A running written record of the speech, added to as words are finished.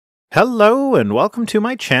Hello and welcome to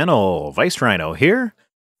my channel, Vice Rhino here.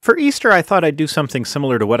 For Easter I thought I'd do something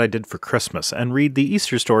similar to what I did for Christmas and read the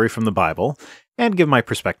Easter story from the Bible and give my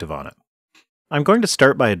perspective on it. I'm going to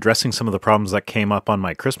start by addressing some of the problems that came up on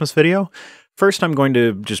my Christmas video. First, I'm going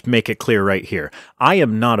to just make it clear right here. I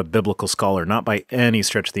am not a biblical scholar, not by any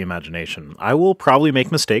stretch of the imagination. I will probably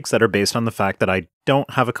make mistakes that are based on the fact that I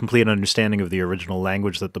don't have a complete understanding of the original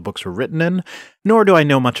language that the books were written in, nor do I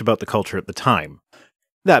know much about the culture at the time.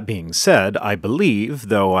 That being said, I believe,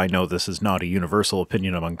 though I know this is not a universal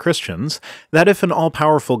opinion among Christians, that if an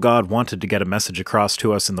all-powerful God wanted to get a message across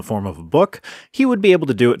to us in the form of a book, he would be able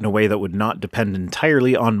to do it in a way that would not depend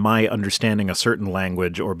entirely on my understanding a certain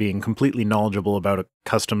language or being completely knowledgeable about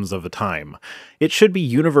customs of a time. It should be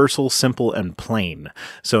universal, simple, and plain.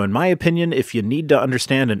 So in my opinion, if you need to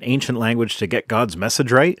understand an ancient language to get God's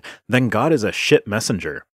message right, then God is a shit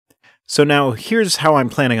messenger. So now, here's how I'm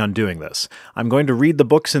planning on doing this. I'm going to read the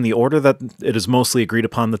books in the order that it is mostly agreed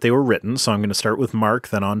upon that they were written, so I'm going to start with Mark,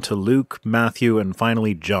 then on to Luke, Matthew, and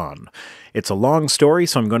finally John. It's a long story,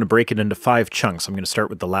 so I'm going to break it into 5 chunks. I'm going to start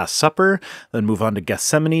with the Last Supper, then move on to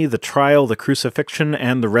Gethsemane, the trial, the crucifixion,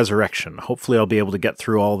 and the resurrection. Hopefully I'll be able to get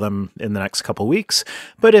through all of them in the next couple weeks,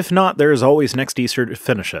 but if not, there is always next Easter to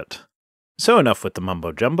finish it. So enough with the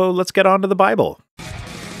mumbo-jumbo, let's get on to the Bible.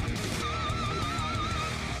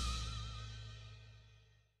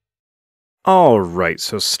 Alright,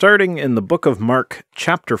 so starting in the book of Mark,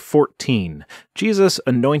 chapter 14, Jesus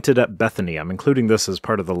anointed at Bethany. I'm including this as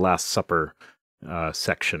part of the Last Supper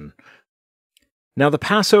section. Now the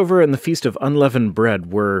Passover and the Feast of Unleavened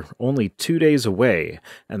Bread were only 2 days away,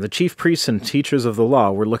 and the chief priests and teachers of the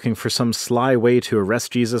law were looking for some sly way to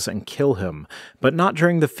arrest Jesus and kill him, but not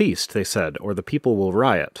during the feast, they said, or the people will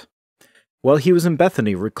riot. While he was in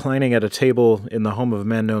Bethany, reclining at a table in the home of a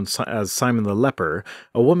man known as Simon the leper,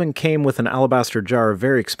 a woman came with an alabaster jar of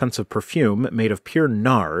very expensive perfume made of pure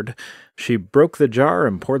nard. She broke the jar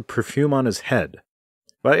and poured perfume on his head.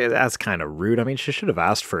 Well, that's kind of rude. I mean, she should have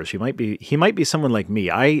asked first. He might be someone like me.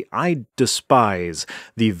 I despise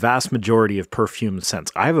the vast majority of perfume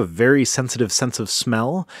scents. I have a very sensitive sense of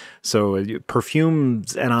smell, so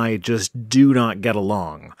perfumes and I just do not get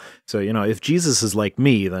along. So, if Jesus is like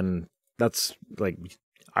me, then that's,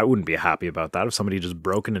 I wouldn't be happy about that if somebody just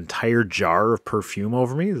broke an entire jar of perfume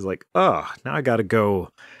over me. It's like, now I gotta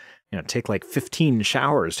go, take like 15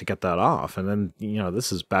 showers to get that off. And then,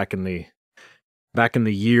 this is back in the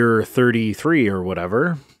year 33 or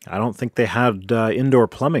whatever. I don't think they had indoor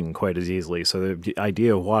plumbing quite as easily, so the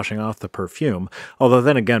idea of washing off the perfume, although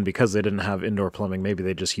then again, because they didn't have indoor plumbing, maybe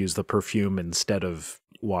they just used the perfume instead of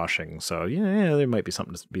washing. So, yeah, there might be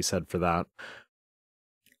something to be said for that.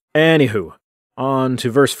 Anywho, on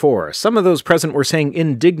to verse 4. Some of those present were saying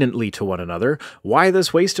indignantly to one another, "Why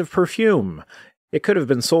this waste of perfume? It could have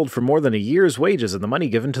been sold for more than a year's wages and the money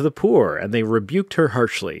given to the poor," and they rebuked her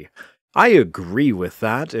harshly. I agree with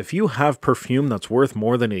that. If you have perfume that's worth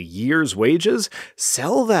more than a year's wages,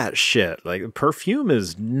 sell that shit. Like, perfume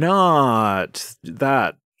is not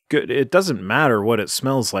that good. It doesn't matter what it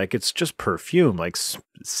smells like. It's just perfume. Like,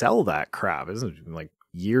 sell that crap. Isn't it like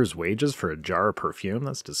year's wages for a jar of perfume?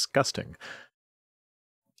 That's disgusting.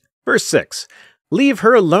 Verse 6. "Leave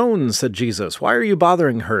her alone," said Jesus. "Why are you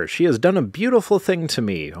bothering her? She has done a beautiful thing to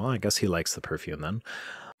me." Well, I guess he likes the perfume then.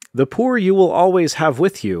 "The poor you will always have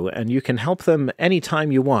with you, and you can help them any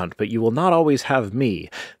time you want, but you will not always have me."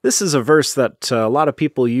 This is a verse that a lot of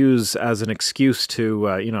people use as an excuse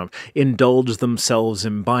to, indulge themselves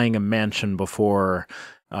in buying a mansion before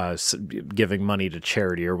giving money to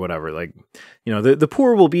charity or whatever. Like, the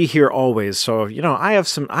poor will be here always. So, I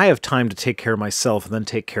have time to take care of myself and then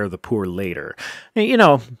take care of the poor later.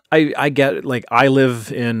 And, I get it. Like, I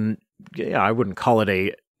live in, I wouldn't call it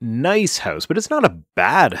a nice house, but it's not a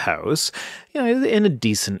bad house, in a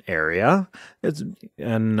decent area.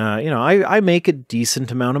 I make a decent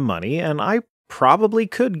amount of money, and I probably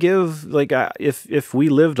could give, if we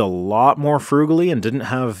lived a lot more frugally and didn't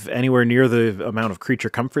have anywhere near the amount of creature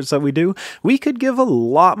comforts that we do, we could give a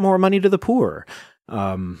lot more money to the poor.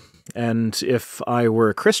 And if I were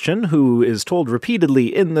a Christian who is told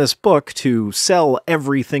repeatedly in this book to sell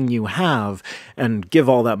everything you have and give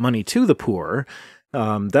all that money to the poor,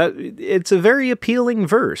 that it's a very appealing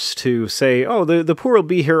verse to say, the poor will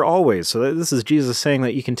be here always. So this is Jesus saying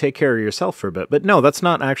that you can take care of yourself for a bit. But no, that's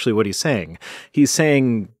not actually what he's saying. He's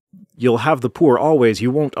saying you'll have the poor always, you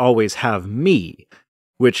won't always have me,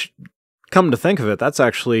 which come to think of it, that's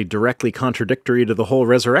actually directly contradictory to the whole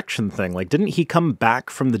resurrection thing. Like, didn't he come back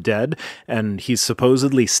from the dead, and he's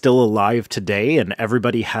supposedly still alive today, and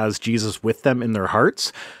everybody has Jesus with them in their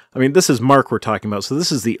hearts? I mean, this is Mark we're talking about, so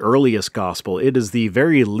this is the earliest gospel. It is the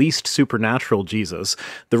very least supernatural Jesus.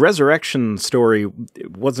 The resurrection story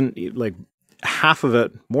wasn't, like, half of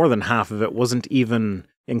it, more than half of it, wasn't even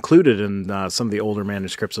included in some of the older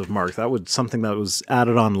manuscripts of Mark. That was something that was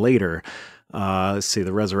added on later. Let's see,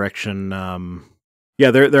 the resurrection.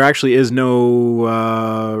 Yeah, there actually is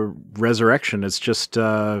no resurrection. It's just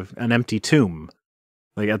an empty tomb.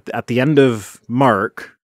 Like at the end of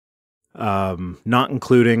Mark, not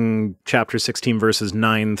including chapter 16, verses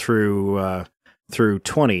 9 through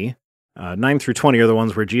 20. 9 through 20 are the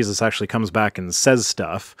ones where Jesus actually comes back and says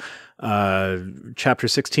stuff. Chapter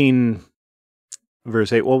 16,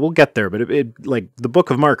 verse 8, well, we'll get there, but it like the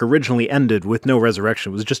book of Mark originally ended with no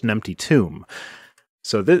resurrection. It was just an empty tomb.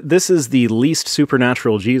 So this is the least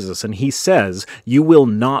supernatural Jesus, and he says, "You will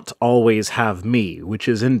not always have me," which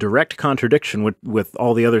is in direct contradiction with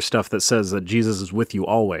all the other stuff that says that Jesus is with you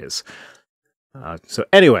always. So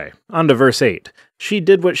anyway, on to verse 8. "She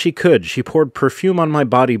did what she could. She poured perfume on my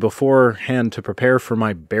body beforehand to prepare for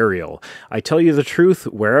my burial. I tell you the truth,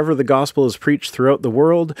 wherever the gospel is preached throughout the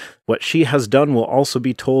world, what she has done will also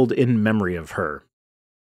be told in memory of her."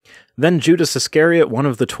 Then Judas Iscariot, one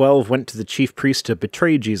of the 12, went to the chief priests to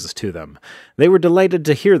betray Jesus to them. They were delighted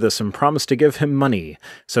to hear this and promised to give him money,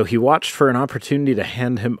 so he watched for an opportunity to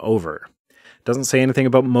hand him over. Doesn't say anything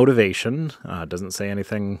about motivation, doesn't say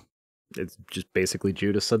anything. It's just basically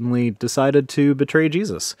Judas suddenly decided to betray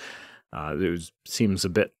Jesus. Seems a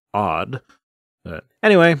bit odd. But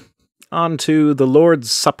anyway, on to the Lord's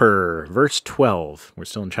Supper, verse 12. We're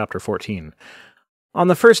still in chapter 14. "On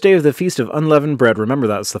the first day of the Feast of Unleavened Bread," remember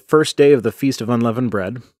that's the first day of the Feast of Unleavened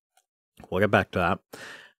Bread. We'll get back to that.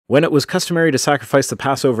 "When it was customary to sacrifice the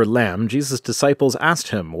Passover lamb, Jesus' disciples asked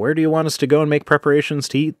him, 'Where do you want us to go and make preparations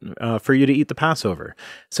to eat for you to eat the Passover?'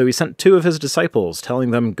 So he sent 2 of his disciples,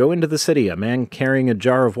 telling them, 'Go into the city. A man carrying a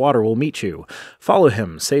jar of water will meet you. Follow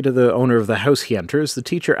him. Say to the owner of the house he enters, the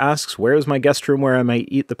teacher asks, "Where is my guest room where I may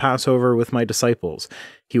eat the Passover with my disciples?"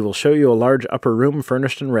 He will show you a large upper room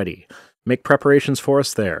furnished and ready. Make preparations for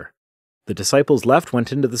us there.' The disciples left,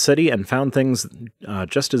 went into the city, and found things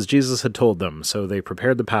just as Jesus had told them, so they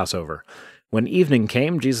prepared the Passover. When evening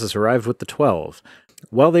came, Jesus arrived with the 12.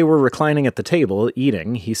 While they were reclining at the table,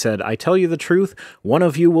 eating, he said, 'I tell you the truth, one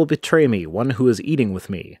of you will betray me, one who is eating with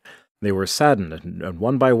me.' They were saddened, and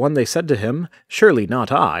one by one they said to him, 'Surely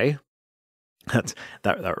not I.'"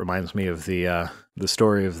 That reminds me of the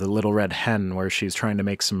story of the little red hen, where she's trying to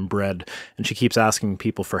make some bread and she keeps asking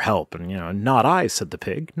people for help. And, "Not I," said the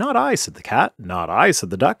pig. "Not I," said the cat. "Not I,"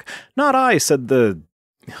 said the duck. "Not I," said the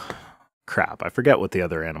crap. I forget what the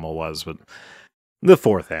other animal was, but the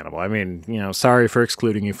fourth animal. I mean, sorry for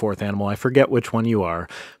excluding you, fourth animal. I forget which one you are.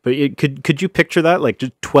 But could you picture that? Like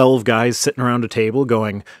just 12 guys sitting around a table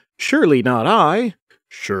going, "Surely not I.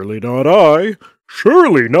 Surely not I.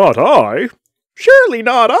 Surely not I. Surely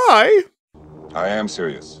not I." I am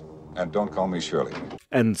serious, and don't call me Shirley.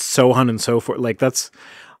 And so on and so forth. Like that's,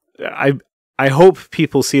 I hope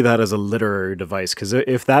people see that as a literary device, because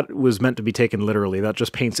if that was meant to be taken literally, that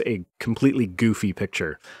just paints a completely goofy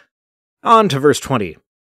picture. On to verse 20.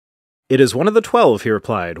 "It is one of the 12, he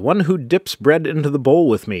replied, one who dips bread into the bowl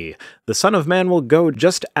with me. The Son of Man will go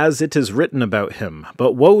just as it is written about him.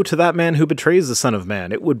 But woe to that man who betrays the Son of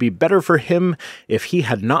Man. It would be better for him if he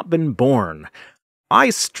had not been born." I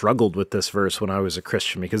struggled with this verse when I was a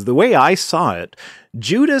Christian, because the way I saw it,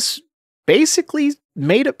 Judas basically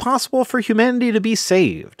made it possible for humanity to be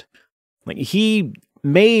saved. Like, he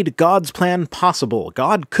made God's plan possible.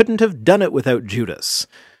 God couldn't have done it without Judas.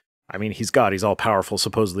 I mean, he's God, he's all-powerful,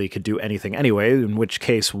 supposedly he could do anything anyway, in which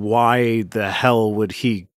case, why the hell would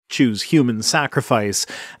he choose human sacrifice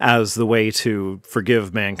as the way to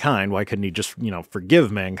forgive mankind? Why couldn't he just,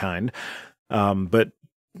 forgive mankind? But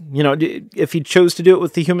if he chose to do it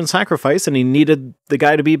with the human sacrifice and he needed the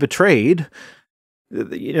guy to be betrayed,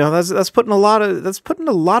 that's putting a lot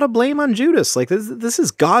of blame on Judas. Like this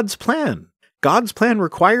is God's plan. God's plan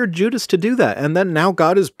required Judas to do that, and then now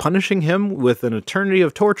God is punishing him with an eternity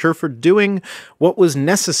of torture for doing what was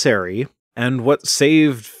necessary and what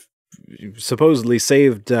supposedly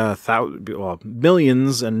saved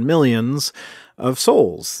millions and millions of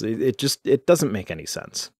souls. It doesn't make any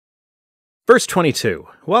sense. Verse 22,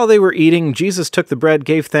 "While they were eating, Jesus took the bread,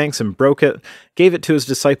 gave thanks, and broke it, gave it to his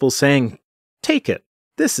disciples, saying, 'Take it,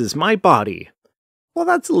 this is my body.'" Well,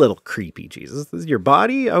 that's a little creepy, Jesus. This is your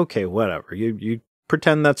body? Okay, whatever. You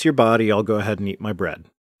pretend that's your body, I'll go ahead and eat my bread.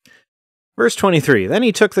 Verse 23, Then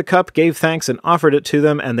he took the cup, gave thanks, and offered it to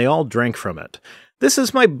them, and they all drank from it. This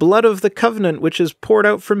is my blood of the covenant, which is poured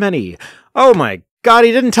out for many. Oh my God,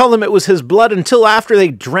 he didn't tell them it was his blood until after they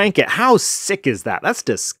drank it. How sick is that? That's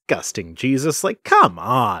disgusting, Jesus. Like, come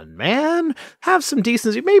on, man. Have some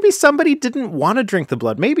decency. Maybe somebody didn't want to drink the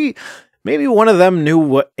blood. Maybe one of them knew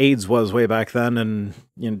what AIDS was way back then and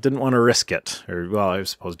didn't want to risk it. Or, well, I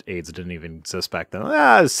suppose AIDS didn't even exist back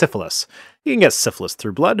then. Syphilis. You can get syphilis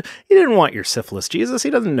through blood. You didn't want your syphilis, Jesus. He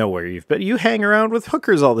doesn't know where you've been. You hang around with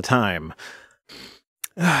hookers all the time.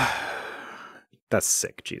 That's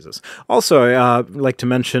sick, Jesus. Also, I'd like to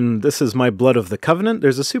mention, this is my blood of the covenant.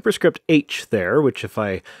 There's a superscript H there, which if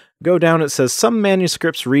I go down, it says, some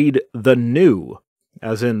manuscripts read the new,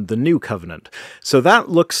 as in the new covenant. So that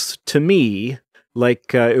looks to me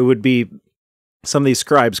like it would be some of these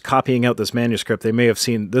scribes copying out this manuscript. They may have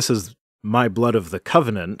seen, this is my blood of the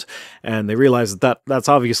covenant, and they realize that's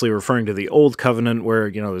obviously referring to the old covenant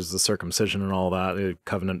where, there's the circumcision and all that, the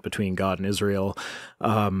covenant between God and Israel.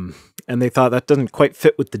 And they thought that doesn't quite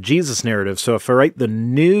fit with the Jesus narrative. So if I write the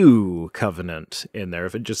new covenant in there,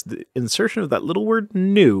 if it just, the insertion of that little word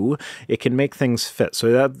new, it can make things fit.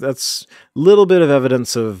 So that's a little bit of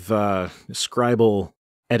evidence of scribal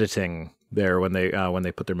editing there when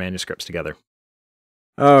they put their manuscripts together.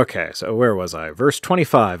 Okay, so where was I? Verse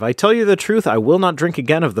 25, I tell you the truth, I will not drink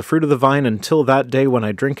again of the fruit of the vine until that day when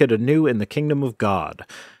I drink it anew in the kingdom of God.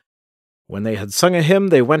 When they had sung a hymn,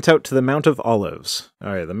 they went out to the Mount of Olives.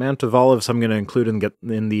 All right, the Mount of Olives I'm going to include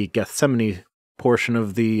in the Gethsemane portion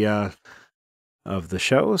of the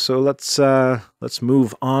show. So let's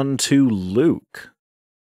move on to Luke.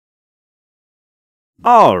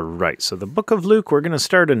 All right, so the book of Luke, we're going to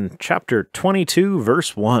start in chapter 22,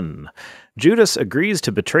 verse 1. Judas agrees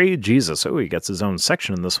to betray Jesus. Oh, he gets his own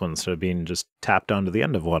section in this one instead of being just tapped onto the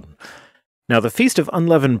end of one. Now, the Feast of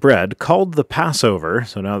Unleavened Bread, called the Passover,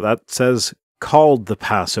 so now that says called the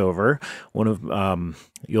Passover.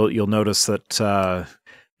 You'll notice that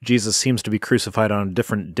Jesus seems to be crucified on a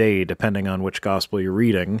different day depending on which gospel you're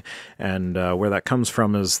reading, and where that comes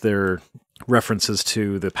from is their references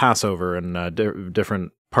to the Passover and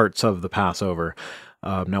different parts of the Passover.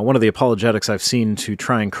 Now, one of the apologetics I've seen to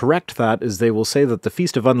try and correct that is they will say that the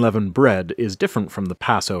Feast of Unleavened Bread is different from the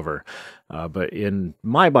Passover. But in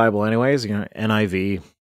my Bible anyways, NIV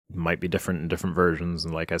might be different in different versions.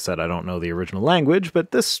 And like I said, I don't know the original language, but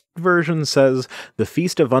this version says the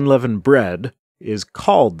Feast of Unleavened Bread is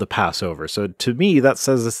called the Passover. So to me, that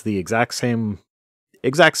says it's the exact same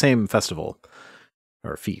festival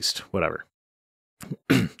or feast, whatever.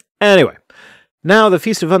 Anyway. Now the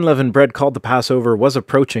Feast of Unleavened Bread, called the Passover, was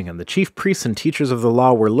approaching, and the chief priests and teachers of the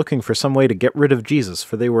law were looking for some way to get rid of Jesus,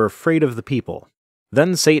 for they were afraid of the people.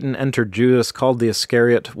 Then Satan entered Judas, called the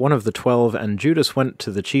Iscariot, one of the 12, and Judas went to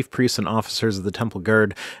the chief priests and officers of the temple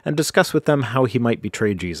guard and discussed with them how he might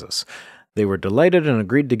betray Jesus. They were delighted and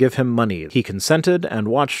agreed to give him money. He consented and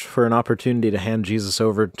watched for an opportunity to hand Jesus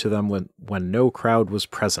over to them when no crowd was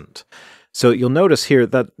present. So you'll notice here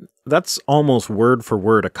that that's almost word for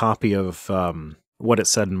word a copy of what it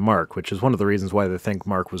said in Mark, which is one of the reasons why they think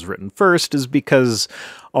Mark was written first, is because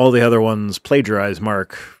all the other ones plagiarize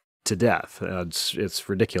Mark to death. It's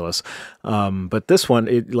ridiculous. But this one,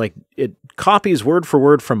 it copies word for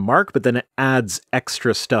word from Mark, but then it adds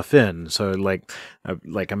extra stuff in. So like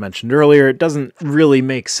I mentioned earlier, it doesn't really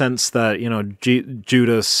make sense that,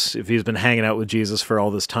 Judas, if he's been hanging out with Jesus for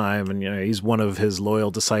all this time and, he's one of his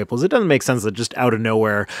loyal disciples, it doesn't make sense that just out of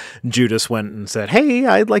nowhere, Judas went and said, hey,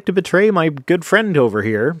 I'd like to betray my good friend over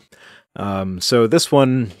here. So this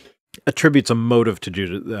one attributes a motive to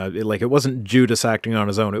Judas. It wasn't Judas acting on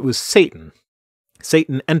his own. It was Satan.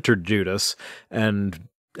 Satan entered Judas and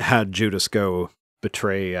had Judas go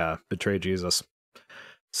betray Jesus.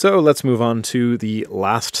 So let's move on to the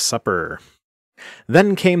Last Supper.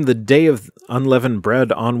 Then came the day of unleavened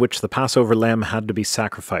bread on which the Passover lamb had to be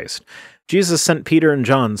sacrificed. Jesus sent Peter and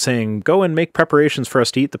John, saying, Go and make preparations for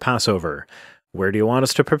us to eat the Passover. Where do you want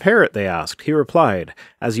us to prepare it? They asked. He replied,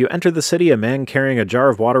 As you enter the city, a man carrying a jar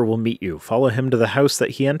of water will meet you. Follow him to the house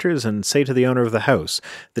that he enters and say to the owner of the house,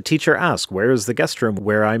 The teacher asked, Where is the guest room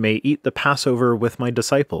where I may eat the Passover with my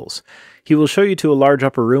disciples? He will show you to a large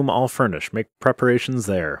upper room all furnished. Make preparations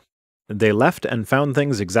there. They left and found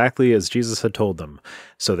things exactly as Jesus had told them.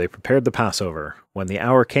 So they prepared the Passover. When the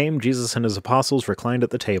hour came, Jesus and his apostles reclined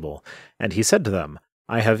at the table. And he said to them,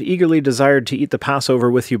 I have eagerly desired to eat the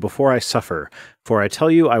Passover with you before I suffer, for I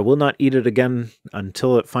tell you I will not eat it again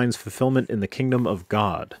until it finds fulfillment in the kingdom of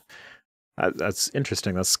God. That's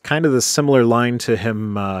interesting. That's kind of the similar line to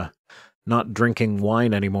him not drinking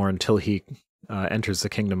wine anymore until he enters the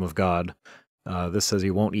kingdom of God. This says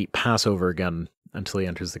he won't eat Passover again until he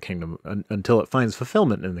enters the kingdom, until it finds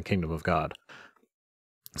fulfillment in the kingdom of God.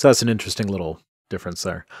 So that's an interesting little difference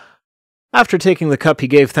there. After taking the cup, he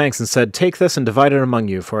gave thanks and said, "Take this and divide it among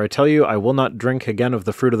you, for I tell you, I will not drink again of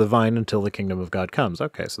the fruit of the vine until the kingdom of God comes."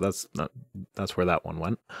 Okay, so that's where that one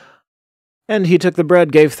went. And he took the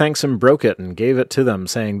bread, gave thanks, and broke it, and gave it to them,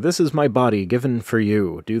 saying, "This is my body given for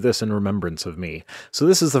you. Do this in remembrance of me." So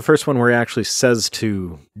this is the first one where he actually says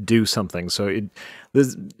to do something. So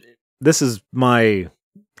this is my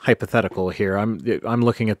hypothetical here. I'm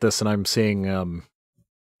looking at this and I'm seeing,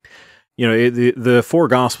 the four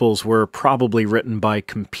Gospels were probably written by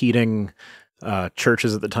competing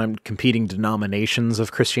churches at the time, competing denominations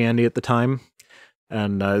of Christianity at the time,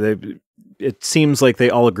 and it seems like they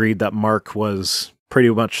all agreed that Mark was pretty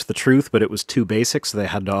much the truth, but it was too basic, so they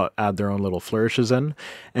had to add their own little flourishes in.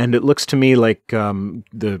 And it looks to me like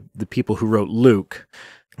the people who wrote Luke,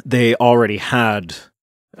 they already had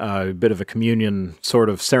a bit of a communion sort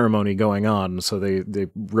of ceremony going on, so they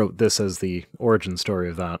wrote this as the origin story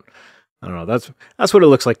of that. I don't know. That's what it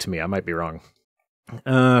looks like to me. I might be wrong.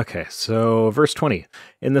 Okay, so verse 20.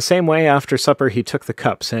 In the same way, after supper, he took the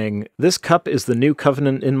cup, saying, "This cup is the new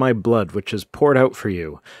covenant in my blood, which is poured out for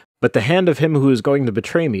you. But the hand of him who is going to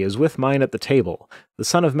betray me is with mine at the table. The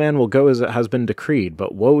Son of Man will go as it has been decreed,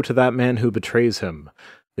 but woe to that man who betrays him."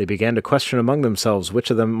 They began to question among themselves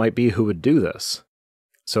which of them might be who would do this.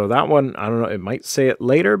 So that one, I don't know, it might say it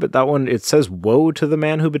later, but that one, it says woe to the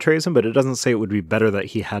man who betrays him, but it doesn't say it would be better that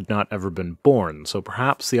he had not ever been born. So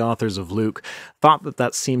perhaps the authors of Luke thought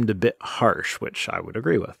that seemed a bit harsh, which I would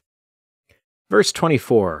agree with. Verse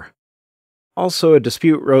 24. Also a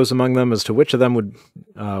dispute rose among them as to which of them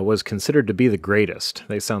was considered to be the greatest.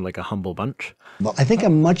 They sound like a humble bunch. Well, I think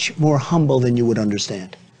I'm much more humble than you would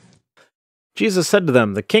understand. Jesus said to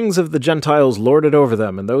them, "The kings of the Gentiles lord it over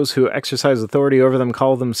them, and those who exercise authority over them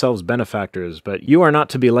call themselves benefactors. But you are not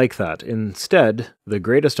to be like that. Instead, the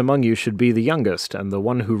greatest among you should be the youngest, and the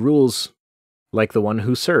one who rules like the one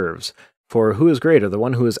who serves. For who is greater, the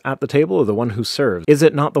one who is at the table or the one who serves? Is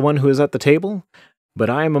it not the one who is at the table? But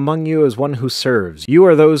I am among you as one who serves. You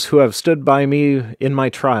are those who have stood by me in my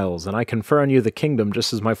trials, and I confer on you the kingdom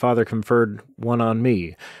just as my Father conferred one on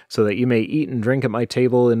me, so that you may eat and drink at my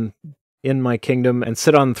table in my kingdom, and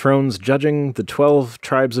sit on thrones judging the 12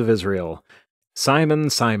 tribes of Israel.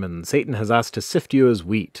 Simon, Simon, Satan has asked to sift you as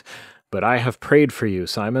wheat, but I have prayed for you,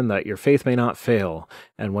 Simon, that your faith may not fail,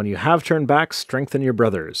 and when you have turned back, strengthen your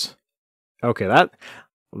brothers." Okay,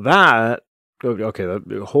 the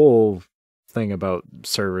whole thing about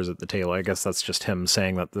servers at the table, I guess that's just him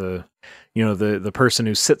saying that the person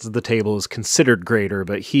who sits at the table is considered greater,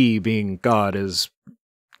 but he, being God, is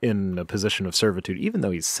in a position of servitude, even though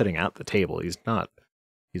he's sitting at the table. He's not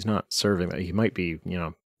serving that. He might be,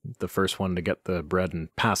 the first one to get the bread and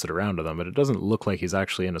pass it around to them, but it doesn't look like he's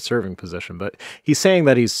actually in a serving position. But he's saying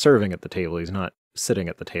that he's serving at the table. He's not sitting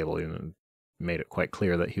at the table. He made it quite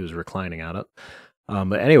clear that he was reclining at it.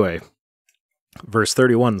 But anyway, verse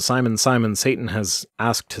 31, "Simon, Simon, Satan has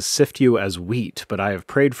asked to sift you as wheat, but I have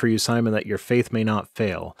prayed for you, Simon, that your faith may not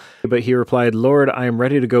fail." But he replied, "Lord, I am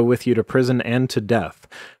ready to go with you to prison and to death."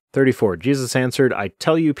 34, Jesus answered, "I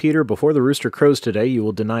tell you, Peter, before the rooster crows today, you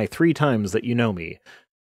will deny 3 times that you know me."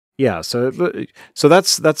 Yeah, so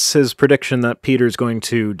that's his prediction that Peter's going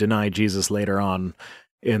to deny Jesus later on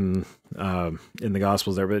in the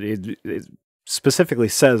Gospels there, but it specifically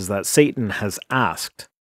says that Satan has asked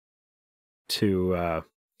to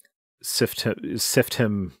sift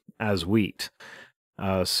him as wheat.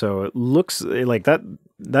 So it looks like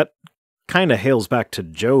that kind of hails back to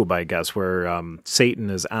Job, I guess, where Satan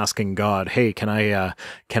is asking God, "Hey, can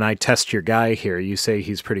I test your guy here? You say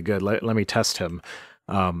he's pretty good. Let me test him."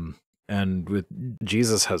 And with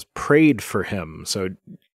Jesus has prayed for him. So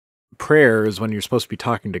prayer is when you're supposed to be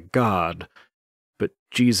talking to God, but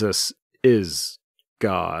Jesus is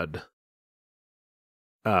God.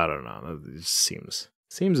 I don't know. It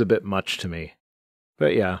seems a bit much to me.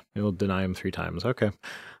 But yeah, you'll deny him 3 times. Okay.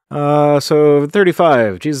 So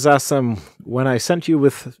 35, Jesus asked them, "When I sent you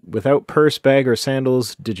without purse, bag, or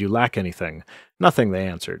sandals, did you lack anything?" "Nothing," they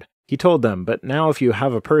answered. He told them, "But now if you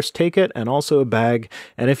have a purse, take it, and also a bag,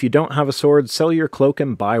 and if you don't have a sword, sell your cloak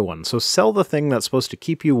and buy one." So sell the thing that's supposed to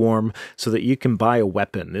keep you warm so that you can buy a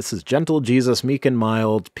weapon. This is gentle Jesus, meek and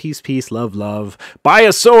mild, peace, peace, love, love. Buy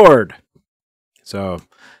a sword! So,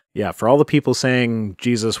 yeah, for all the people saying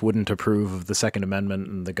Jesus wouldn't approve of the Second Amendment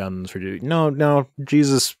and the guns, no,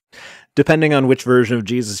 Jesus, depending on which version of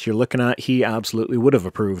Jesus you're looking at, he absolutely would have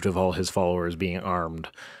approved of all his followers being armed.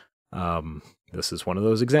 This is one of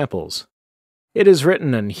those examples. It is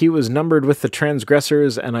written, and he was numbered with the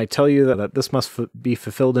transgressors, and I tell you that this must be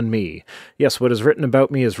fulfilled in me. Yes, what is written about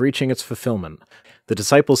me is reaching its fulfillment. The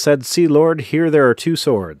disciples said, See, Lord, here there are 2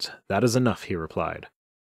 swords. That is enough, he replied.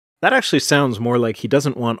 That actually sounds more like he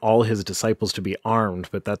doesn't want all his disciples to be armed,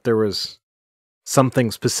 but that there was something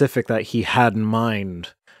specific that he had in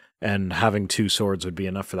mind, and having 2 swords would be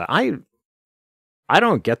enough for that. I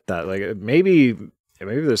don't get that. Like, maybe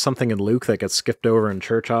there's something in Luke that gets skipped over in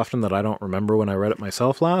church often that I don't remember when I read it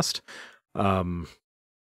myself last. But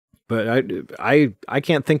I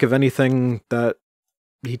can't think of anything that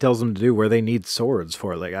he tells them to do where they need swords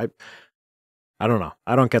for. Like, I don't know.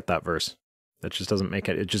 I don't get that verse. That just doesn't make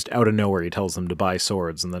it. It just out of nowhere he tells them to buy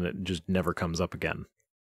swords, and then it just never comes up again.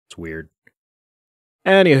 It's weird.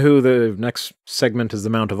 Anywho, the next segment is the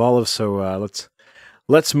Mount of Olives, so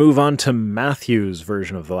let's move on to Matthew's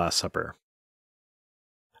version of the Last Supper.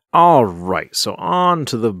 All right, so on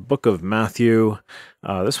to the book of Matthew.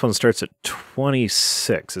 This one starts at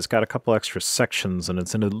 26. It's got a couple extra sections, and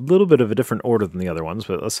it's in a little bit of a different order than the other ones.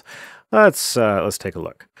 But let's take a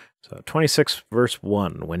look. So 26, verse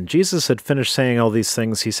 1. When Jesus had finished saying all these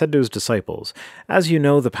things, he said to his disciples, As you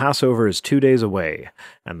know, the Passover is 2 days away,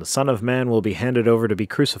 and the Son of Man will be handed over to be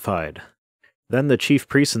crucified. Then the chief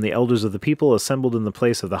priests and the elders of the people assembled in the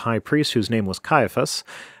place of the high priest, whose name was Caiaphas,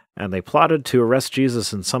 and they plotted to arrest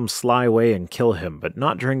Jesus in some sly way and kill him, but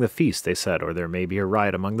not during the feast, they said, or there may be a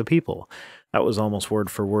riot among the people. That was almost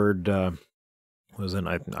word for word, I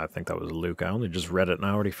think that was Luke. I only just read it and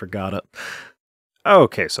I already forgot it.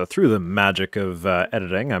 Okay, so through the magic of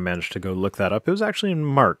editing, I managed to go look that up. It was actually in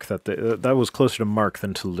Mark. That was closer to Mark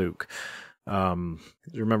than to Luke.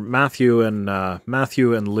 Remember, Matthew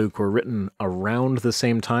and Luke were written around the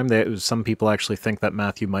same time. Some people actually think that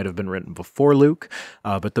Matthew might have been written before Luke,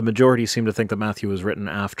 but the majority seem to think that Matthew was written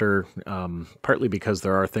after, partly because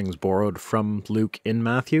there are things borrowed from Luke in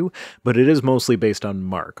Matthew, but it is mostly based on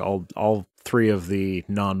Mark. All 3 of the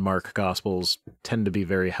non-Mark Gospels tend to be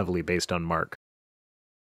very heavily based on Mark.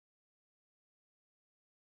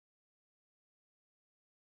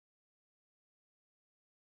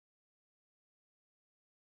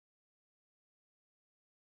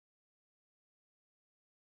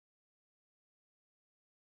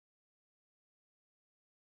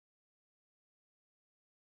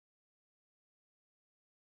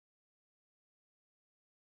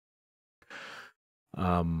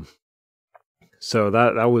 So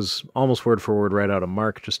that was almost word for word right out of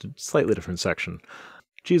Mark, just a slightly different section.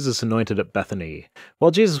 Jesus anointed at Bethany. While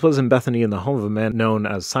Jesus was in Bethany in the home of a man known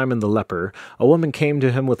as Simon the leper, a woman came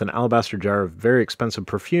to him with an alabaster jar of very expensive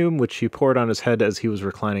perfume, which she poured on his head as he was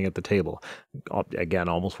reclining at the table. Again,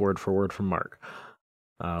 almost word for word from Mark.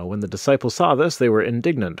 When the disciples saw this, they were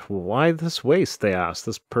indignant. Why this waste, they asked.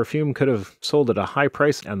 This perfume could have sold at a high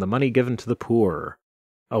price and the money given to the poor.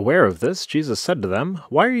 Aware of this, Jesus said to them,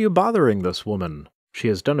 Why are you bothering this woman? She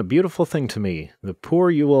has done a beautiful thing to me. The poor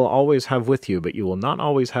you will always have with you, but you will not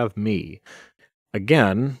always have me.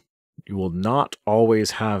 Again, you will not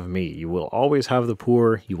always have me. You will always have the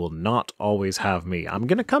poor. You will not always have me. I'm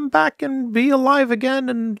going to come back and be alive again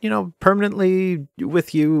and, permanently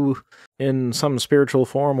with you in some spiritual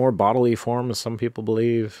form or bodily form, as some people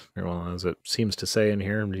believe. Well, as it seems to say in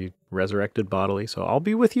here, be resurrected bodily. So I'll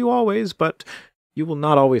be with you always, but you will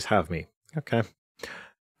not always have me. Okay.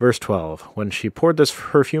 Verse 12. When she poured this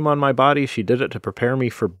perfume on my body, she did it to prepare me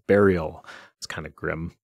for burial. It's kind of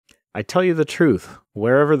grim. I tell you the truth.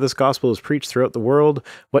 Wherever this gospel is preached throughout the world,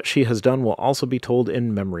 what she has done will also be told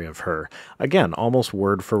in memory of her. Again, almost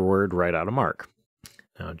word for word right out of Mark.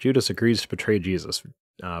 Now, Judas agrees to betray Jesus.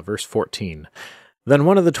 Verse 14. Then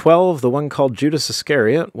one of the 12, the one called Judas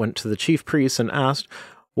Iscariot, went to the chief priests and asked,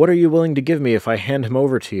 What are you willing to give me if I hand him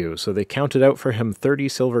over to you? So they counted out for him 30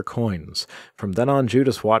 silver coins. From then on,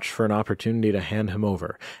 Judas watched for an opportunity to hand him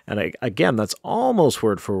over. And again, that's almost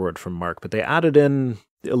word for word from Mark, but they added in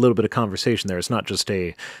a little bit of conversation there. It's not just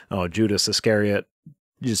Judas Iscariot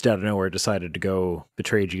just out of nowhere decided to go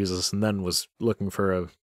betray Jesus and then was looking for an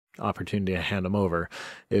opportunity to hand him over.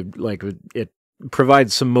 It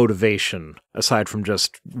provides some motivation aside from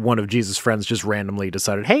just one of Jesus' friends just randomly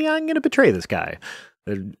decided, hey, I'm going to betray this guy.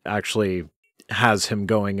 It actually has him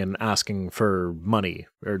going and asking for money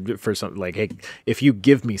or for something like, hey, if you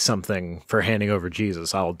give me something for handing over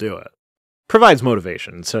Jesus, I'll do it. Provides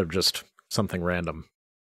motivation instead of just something random.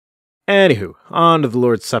 Anywho, on to the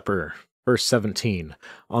Lord's Supper, verse 17.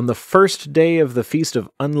 On the first day of the Feast of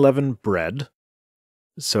Unleavened Bread.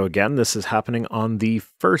 So again, this is happening on the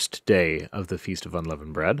first day of the Feast of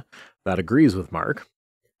Unleavened Bread. That agrees with Mark.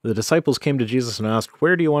 The disciples came to Jesus and asked,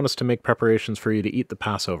 Where do you want us to make preparations for you to eat the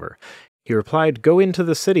Passover? He replied, "Go into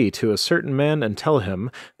the city to a certain man and tell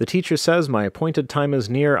him, 'The teacher says, my appointed time is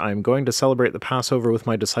near. I am going to celebrate the Passover with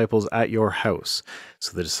my disciples at your house.'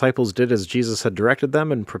 So the disciples did as Jesus had directed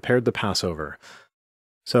them and prepared the Passover."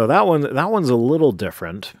 So that one's a little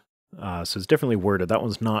different. So it's differently worded. That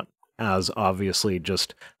one's not as obviously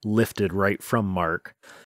just lifted right from Mark.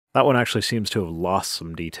 That one actually seems to have lost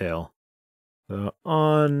some detail.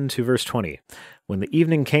 On to verse 20. "When the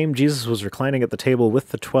evening came, Jesus was reclining at the table with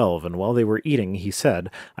the 12, and while they were eating, he said,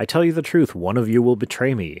 'I tell you the truth, one of you will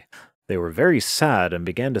betray me.' They were very sad and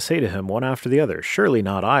began to say to him one after the other, 'Surely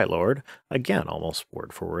not I, Lord.' Again, almost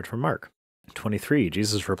word for word from Mark. 23.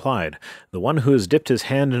 Jesus replied, 'The one who has dipped his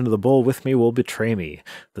hand into the bowl with me will betray me.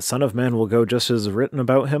 The Son of Man will go just as written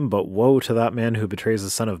about him, but woe to that man who betrays the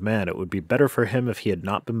Son of Man. It would be better for him if he had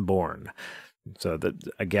not been born.'" So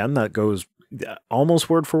that goes almost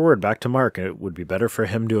word for word back to Mark. It would be better for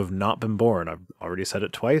him to have not been born. I've already said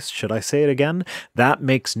it twice. Should I say it again? That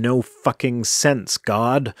makes no fucking sense,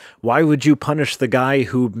 God. Why would you punish the guy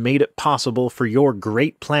who made it possible for your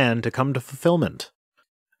great plan to come to fulfillment?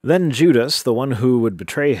 Then Judas, the one who would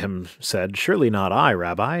betray him, said, "Surely not I,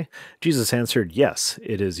 Rabbi." Jesus answered, "Yes,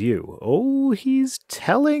 it is you." Oh, he's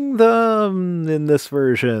telling them in this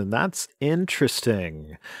version. That's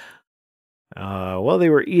interesting. While they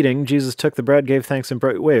were eating, Jesus took the bread, gave thanks, and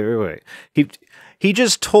broke. Wait. He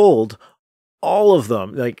just told all of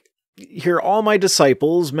them, like, "Here are all my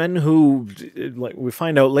disciples, men who, like we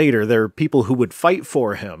find out later, they're people who would fight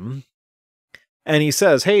for him." And he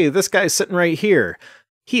says, "Hey, this guy's sitting right here.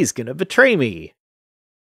 He's gonna betray me.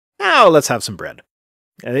 Now let's have some bread."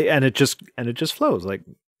 And it just flows. Like,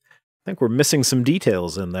 I think we're missing some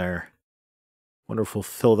details in there. Wonder if we'll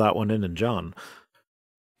fill that one in John.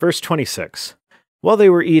 Verse 26. "While they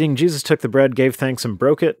were eating, Jesus took the bread, gave thanks, and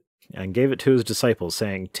broke it, and gave it to his disciples,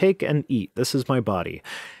 saying, 'Take and eat. This is my body.'"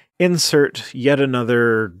 Insert yet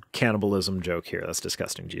another cannibalism joke here. That's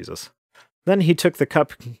disgusting, Jesus. "Then he took the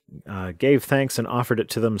cup, gave thanks, and offered it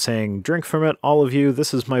to them, saying, 'Drink from it, all of you.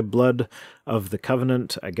 This is my blood of the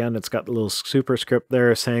covenant.'" Again, it's got the little superscript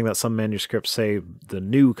there saying that some manuscripts say the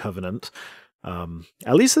new covenant.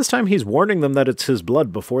 At least this time he's warning them that it's his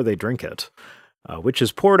blood before they drink it. "Which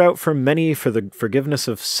is poured out for many for the forgiveness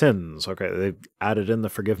of sins." Okay, they added in the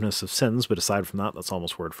forgiveness of sins, but aside from that, that's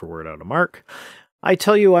almost word for word out of Mark. "I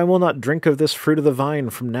tell you, I will not drink of this fruit of the vine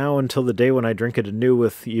from now until the day when I drink it anew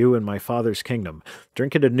with you in my Father's kingdom."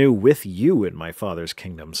 Drink it anew with you in my Father's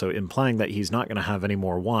kingdom. So implying that he's not going to have any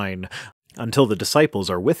more wine until the disciples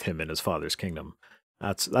are with him in his Father's kingdom.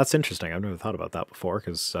 That's interesting. I've never thought about that before,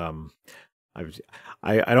 because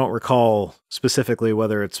I don't recall specifically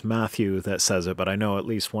whether it's Matthew that says it, but I know at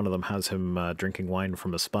least one of them has him drinking wine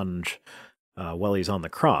from a sponge while he's on the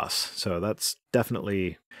cross. So that's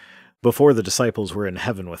definitely before the disciples were in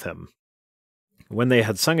heaven with him. "When they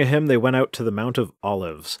had sung a hymn, they went out to the Mount of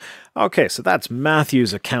Olives." Okay, so that's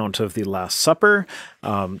Matthew's account of the Last Supper.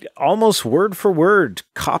 Almost word for word,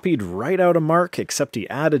 copied right out of Mark, except he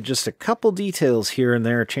added just a couple details here and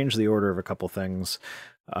there, changed the order of a couple things.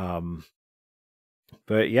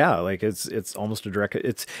 But yeah, like it's almost a direct.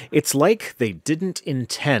 It's like they didn't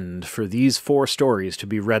intend for these four stories to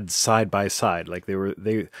be read side by side. Like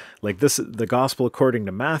the Gospel according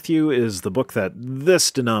to Matthew is the book that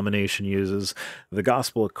this denomination uses. The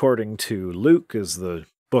Gospel according to Luke is the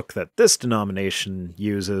book that this denomination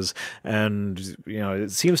uses. And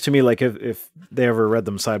it seems to me like if they ever read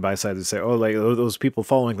them side by side, they say, "Oh, like those people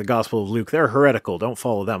following the Gospel of Luke, they're heretical. Don't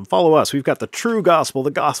follow them. Follow us. We've got the true Gospel,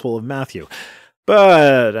 the Gospel of Matthew."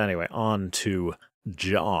 But anyway, on to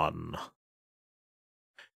John.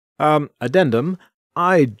 Addendum.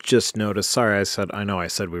 I just noticed, I know I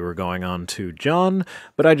said we were going on to John,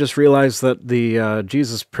 but I just realized that the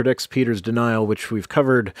Jesus predicts Peter's denial, which we've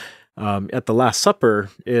covered at the Last Supper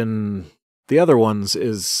in the other ones,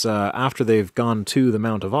 is after they've gone to the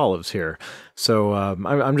Mount of Olives here. So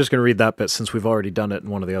I'm just going to read that bit since we've already done it in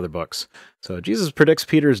one of the other books. So Jesus predicts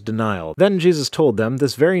Peter's denial. "Then Jesus told them,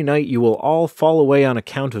 'This very night you will all fall away on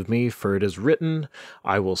account of me, for it is written,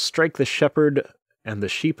 I will strike the shepherd, and the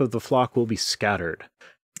sheep of the flock will be scattered.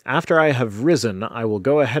 After I have risen, I will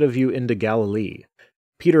go ahead of you into Galilee.'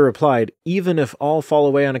 Peter replied, 'Even if all fall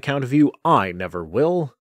away on account of you, I never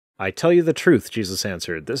will.' 'I tell you the truth,' Jesus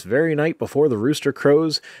answered, 'this very night before the rooster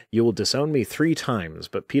crows, you will disown me 3 times.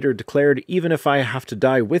 But Peter declared, 'Even if I have to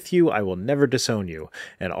die with you, I will never disown you.'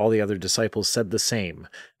 And all the other disciples said the same."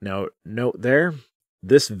 Now, note there,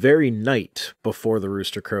 "this very night before the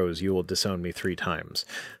rooster crows, you will disown me 3 times.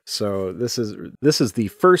 So this is the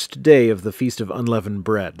first day of the Feast of Unleavened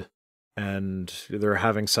Bread. and they're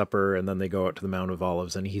having supper, and then they go out to the Mount of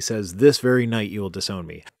Olives, and he says, "This very night you will disown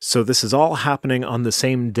me." So this is all happening on the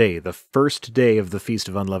same day, the first day of the Feast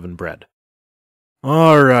of Unleavened Bread.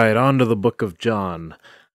 All right, on to the book of John.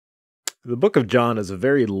 The book of John is a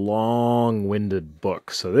very long-winded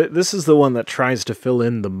book, so this is the one that tries to fill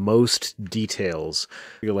in the most details.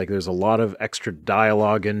 I feel like there's a lot of extra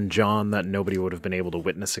dialogue in John that nobody would have been able to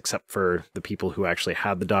witness except for the people who actually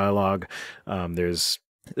had the dialogue. There's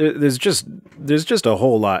just a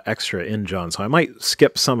whole lot extra in John, so I might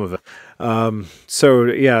skip some of it. So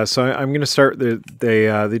I'm going to start.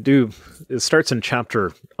 It starts in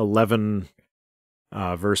chapter 11.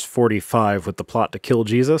 Verse 45 with the plot to kill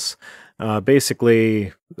Jesus.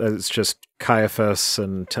 Basically, it's just Caiaphas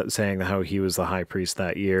and saying how he was the high priest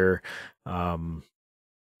that year.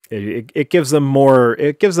 It gives them more.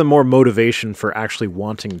 It gives them more motivation for actually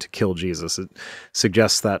wanting to kill Jesus. It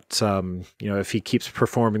suggests that if he keeps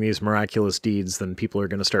performing these miraculous deeds, then people are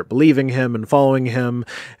going to start believing him and following him,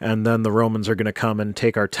 and then the Romans are going to come and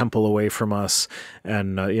take our temple away from us.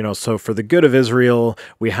 And so for the good of Israel,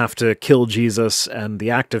 we have to kill Jesus, and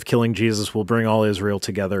the act of killing Jesus will bring all Israel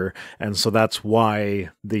together. And so that's why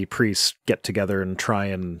the priests get together and try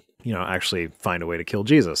and actually find a way to kill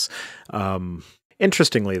Jesus.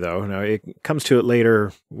 Interestingly, though, it comes to it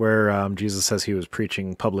later where Jesus says he was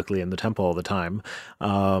preaching publicly in the temple all the time.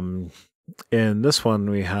 In this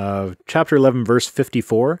one, we have chapter 11, verse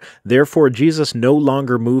 54. Therefore, Jesus no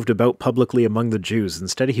longer moved about publicly among the Jews.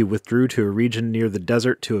 Instead, he withdrew to a region near the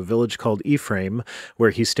desert to a village called Ephraim,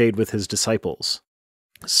 where he stayed with his disciples.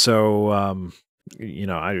 So, I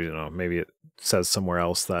don't know, maybe it says somewhere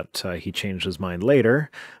else that he changed his mind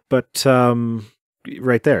later, but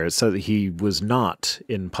right there, it says he was not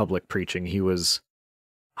in public preaching. He was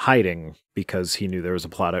hiding because he knew there was a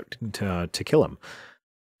plot out to kill him.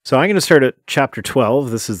 So I'm going to start at chapter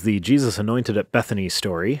 12. This is the Jesus anointed at Bethany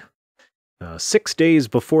story. 6 days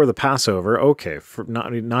before the Passover. Okay,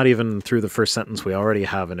 not even through the first sentence we already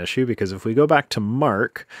have an issue, because if we go back to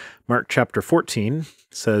Mark chapter 14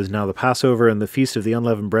 says, "Now the Passover and the Feast of the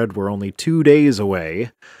Unleavened Bread were only 2 days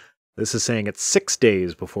away." This is saying it's 6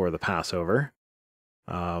 days before the Passover.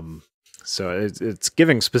 So it's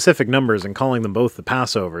giving specific numbers and calling them both the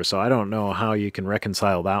Passover, so I don't know how you can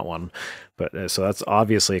reconcile that one, but so that's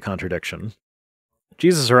obviously a contradiction.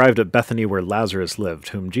 Jesus arrived at Bethany where Lazarus lived,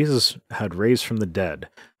 whom Jesus had raised from the dead.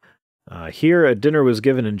 Here a dinner was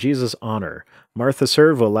given in Jesus' honor. Martha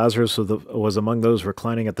served while Lazarus was among those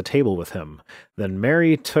reclining at the table with him. Then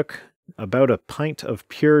Mary took about a pint of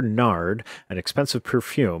pure nard, an expensive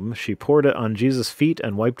perfume. She poured it on Jesus' feet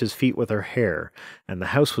and wiped his feet with her hair, and the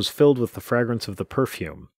house was filled with the fragrance of the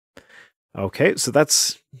perfume. Okay, so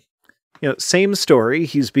that's, same story.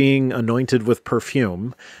 He's being anointed with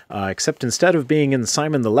perfume, except instead of being in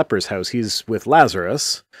Simon the leper's house, he's with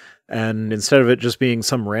Lazarus, and instead of it just being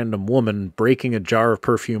some random woman breaking a jar of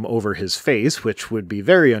perfume over his face, which would be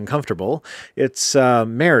very uncomfortable, it's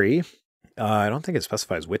Mary. I don't think it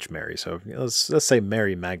specifies which Mary, so let's say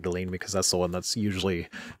Mary Magdalene, because that's the one that's usually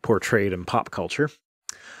portrayed in pop culture.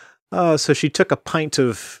 So she took a pint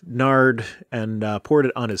of nard and poured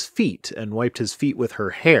it on his feet and wiped his feet with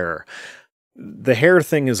her hair. The hair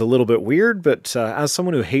thing is a little bit weird, but as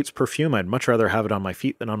someone who hates perfume, I'd much rather have it on my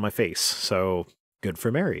feet than on my face. So good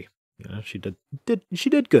for Mary. She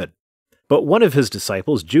did good. But one of his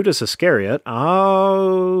disciples, Judas Iscariot,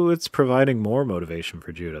 it's providing more motivation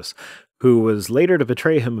for Judas, who was later to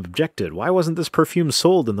betray him, objected. Why wasn't this perfume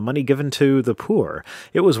sold and the money given to the poor?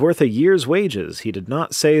 It was worth a year's wages. He did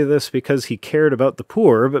not say this because he cared about the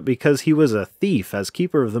poor, but because he was a thief. As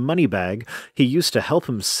keeper of the money bag, he used to help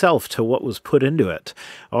himself to what was put into it.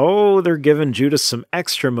 Oh, they're giving Judas some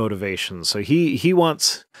extra motivation. So he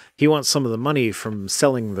wants some of the money from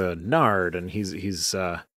selling the nard, and he's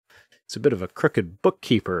a bit of a crooked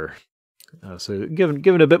bookkeeper. So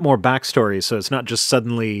given a bit more backstory, so it's not just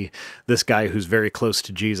suddenly this guy who's very close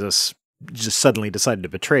to Jesus just suddenly decided to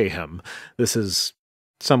betray him. This is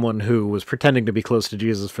someone who was pretending to be close to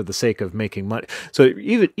Jesus for the sake of making money. So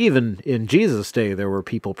even in Jesus' day, there were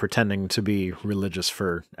people pretending to be religious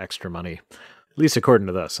for extra money. At least according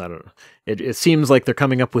to this. I don't know. It seems like they're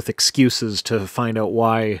coming up with excuses to find out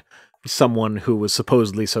why someone who was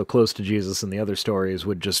supposedly so close to Jesus in the other stories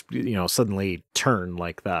would just, suddenly turn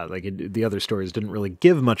like that. The other stories didn't really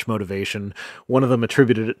give much motivation. One of them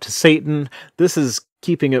attributed it to Satan. This is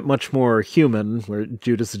keeping it much more human, where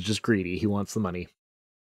Judas is just greedy. He wants the money.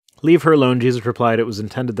 "Leave her alone," Jesus replied. "It was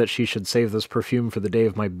intended that she should save this perfume for the day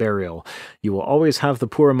of my burial. You will always have the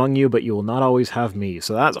poor among you, but you will not always have me."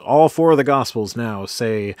 So that's all four of the Gospels now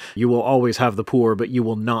say, you will always have the poor, but you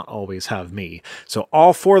will not always have me. So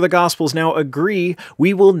all four of the Gospels now agree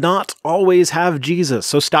we will not always have Jesus.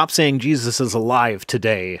 So stop saying Jesus is alive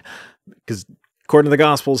today, because according to the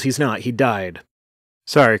Gospels, he's not. He died.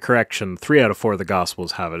 Sorry, correction. 3 out of 4 of the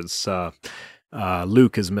Gospels have it. It's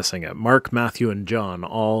Luke is missing it. Mark, Matthew, and John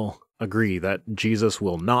all agree that Jesus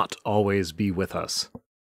will not always be with us.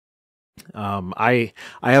 I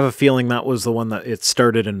have a feeling that was the one that it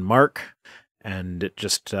started in Mark, and it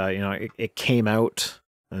just it came out,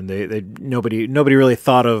 and nobody really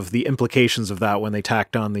thought of the implications of that when they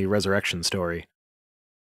tacked on the resurrection story.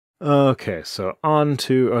 Okay, so on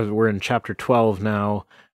to we're in chapter 12 now,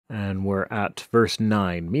 and we're at verse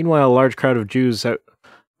 9. "Meanwhile, a large crowd of Jews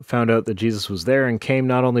found out that Jesus was there and came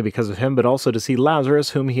not only because of him, but also to see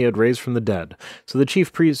Lazarus, whom he had raised from the dead. So the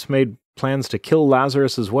chief priests made plans to kill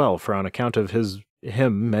Lazarus as well, for on account of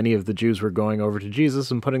him, many of the Jews were going over to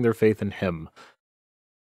Jesus and putting their faith in him."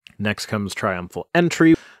 Next comes triumphal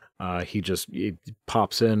entry. He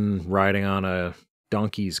pops in riding on a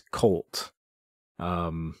donkey's colt.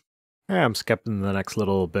 I'm skipping the next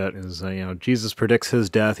little bit. Is Jesus predicts his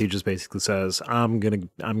death. He just basically says, I'm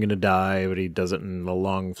gonna die," but he does it in a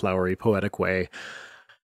long, flowery, poetic way.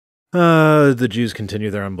 The Jews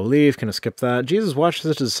continue their unbelief. Gonna skip that. Jesus washes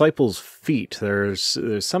his disciples' feet. There's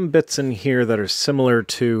some bits in here that are similar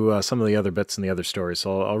to some of the other bits in the other stories.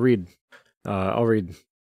 So I'll read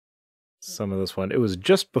some of this one. "It was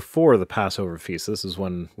just before the Passover feast." This is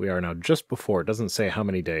when we are now, just before. It doesn't say how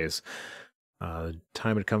many days.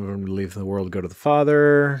 "Time had come for him to leave the world, go to the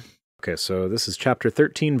Father." Okay, so this is chapter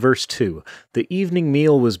 13, verse 2. "The evening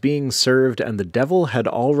meal was being served, and the devil had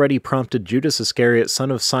already prompted Judas Iscariot,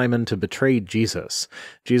 son of Simon, to betray Jesus.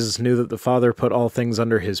 Jesus knew that the Father put all things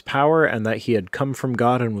under his power, and that he had come from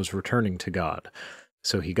God and was returning to God.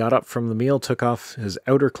 So he got up from the meal, took off his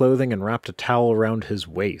outer clothing, and wrapped a towel around his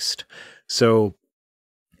waist." So,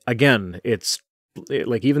 again,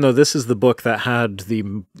 even though this is the book that had the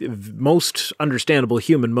most understandable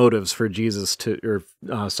human motives for Judas to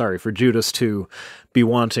be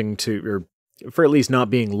wanting to, or for at least not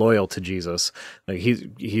being loyal to Jesus. Like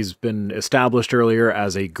he's been established earlier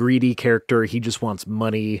as a greedy character. He just wants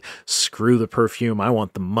money. Screw the perfume. I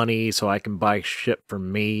want the money so I can buy shit for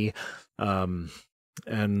me.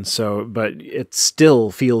 And so, but it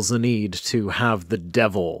still feels the need to have the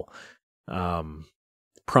devil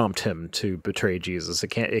prompt him to betray Jesus.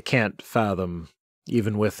 It can't fathom,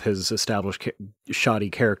 even with his established shoddy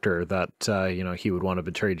character, that he would want to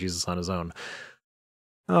betray Jesus on his own.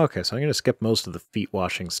 Okay, so I'm going to skip most of the feet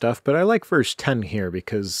washing stuff, but I like verse 10 here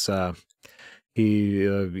because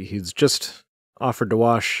he's just offered to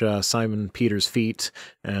wash Simon Peter's feet,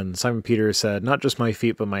 and Simon Peter said, "Not just my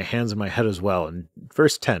feet, but my hands and my head as well." And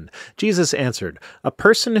verse 10, "Jesus answered, 'A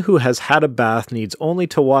person who has had a bath needs only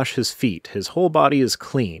to wash his feet. His whole body is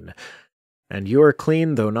clean. And you are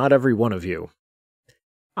clean, though not every one of you.'"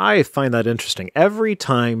 I find that interesting. Every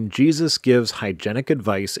time Jesus gives hygienic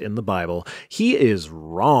advice in the Bible, he is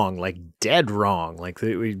wrong, like dead wrong. Like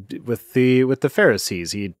with the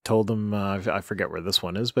Pharisees, he told them, I forget where this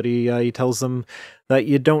one is, but he tells them that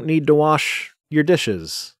you don't need to wash your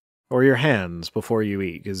dishes or your hands before you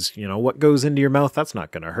eat, because what goes into your mouth, that's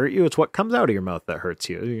not going to hurt you. It's what comes out of your mouth that hurts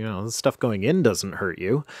you. The stuff going in doesn't hurt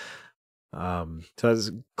you. So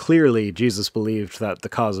clearly Jesus believed that the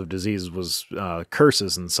cause of disease was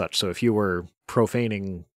curses and such. So if you were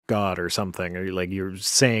profaning God or something, or like you're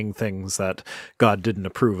saying things that God didn't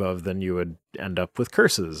approve of, then you would end up with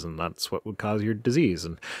curses, and that's what would cause your disease.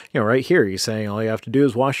 And right here he's saying all you have to do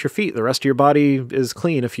is wash your feet. The rest of your body is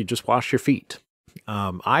clean if you just wash your feet.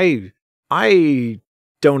 I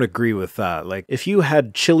don't agree with that. Like, if you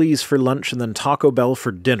had Chili's for lunch and then Taco Bell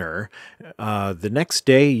for dinner, the next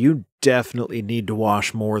day you definitely need to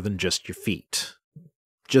wash more than just your feet.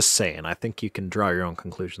 Just saying. I think you can draw your own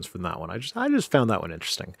conclusions from that one. I just found that one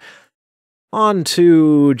interesting. On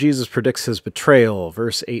to Jesus predicts his betrayal,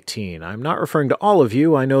 verse 18. "I'm not referring to all of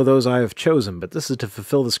you. I know those I have chosen, but this is to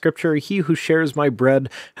fulfill the scripture. He who shares my bread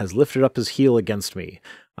has lifted up his heel against me.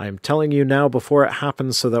 I am telling you now before it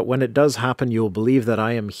happens, so that when it does happen, you will believe that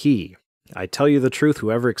I am he. I tell you the truth,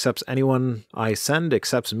 whoever accepts anyone I send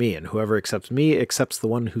accepts me, and whoever accepts me accepts the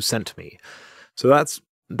one who sent me." So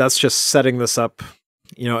that's just setting this up.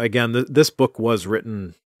 Again, this book was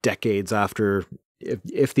written decades after,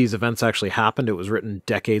 if these events actually happened, it was written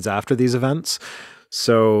decades after these events.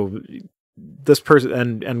 So this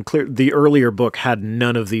person, and clear, the earlier book had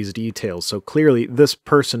none of these details. So clearly this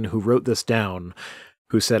person who wrote this down,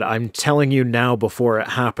 who said, I'm telling you now before it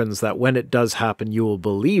happens that when it does happen, you will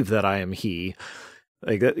believe that I am he.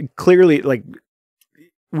 Like, clearly, like,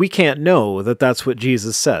 we can't know that that's what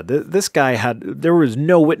Jesus said. This guy there was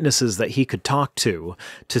no witnesses that he could talk to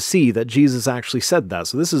see that Jesus actually said that.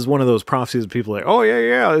 So this is one of those prophecies that people are like, oh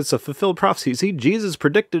yeah, it's a fulfilled prophecy. See, Jesus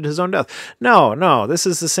predicted his own death. No, this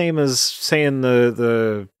is the same as saying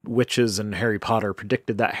the witches in Harry Potter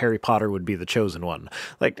predicted that Harry Potter would be the chosen one.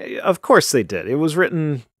 Like, of course they did. It was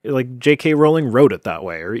written, like, J.K. Rowling wrote it that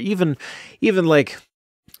way. Or even like,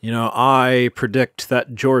 I predict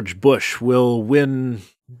that George Bush will win...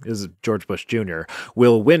 is George Bush Jr.,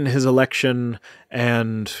 will win his election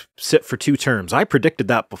and sit for 2 terms. I predicted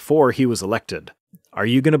that before he was elected. Are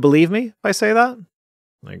you going to believe me if I say that?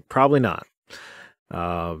 Like, probably not.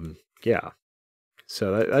 Yeah.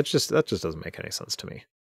 So that just doesn't make any sense to me.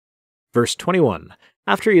 Verse 21.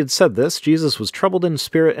 After he had said this, Jesus was troubled in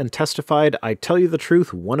spirit and testified, I tell you the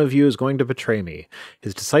truth, one of you is going to betray me.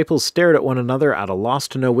 His disciples stared at one another at a loss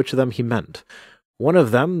to know which of them he meant. One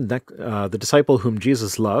of them, the disciple whom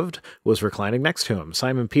Jesus loved, was reclining next to him.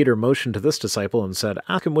 Simon Peter motioned to this disciple and said,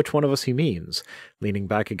 ask him which one of us he means. Leaning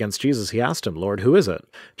back against Jesus, he asked him, Lord, who is it?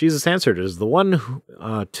 Jesus answered, it is the one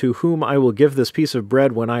to whom I will give this piece of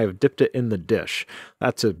bread when I have dipped it in the dish.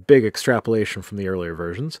 That's a big extrapolation from the earlier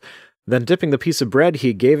versions. Then dipping the piece of bread,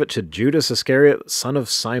 he gave it to Judas Iscariot, son of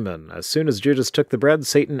Simon. As soon as Judas took the bread,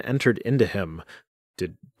 Satan entered into him.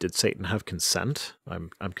 Did Satan have consent? I'm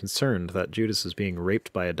concerned that Judas is being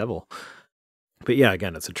raped by a devil. But yeah,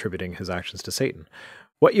 again, it's attributing his actions to Satan.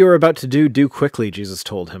 What you are about to do quickly, Jesus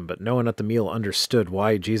told him, but no one at the meal understood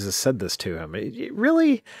why Jesus said this to him.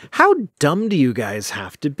 Really? How dumb do you guys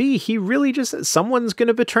have to be? He really just said, someone's going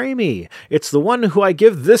to betray me. It's the one who I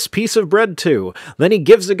give this piece of bread to. Then he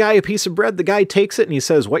gives the guy a piece of bread. The guy takes it and he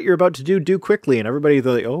says, what you're about to do quickly. And everybody's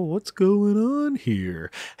like, oh, what's going on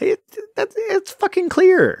here? Hey, it's fucking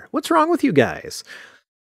clear. What's wrong with you guys?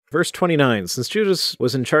 Verse 29, since Judas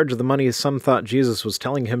was in charge of the money, some thought Jesus was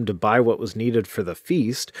telling him to buy what was needed for the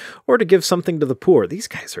feast, or to give something to the poor. These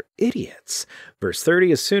guys are idiots. Verse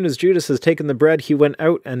 30, as soon as Judas has taken the bread, he went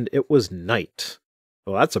out, and it was night.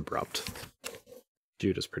 Well, that's abrupt.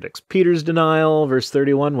 Judas predicts Peter's denial. Verse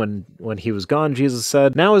 31, when he was gone, Jesus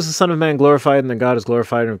said, now is the Son of Man glorified, and then God is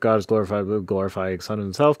glorified, and if God is glorified, we'll glorify the Son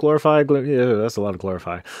himself. Glorify, yeah, that's a lot of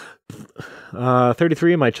glorify.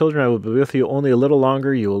 33, my children, I will be with you only a little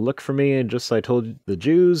longer. You will look for me, and just as I told the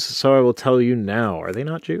Jews, so I will tell you now. Are they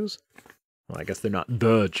not Jews? Well, I guess they're not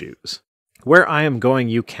the Jews. Where I am going,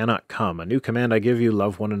 you cannot come. A new command I give you,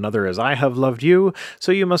 love one another as I have loved you,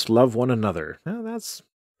 so you must love one another. Now, that's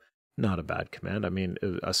not a bad command. I mean,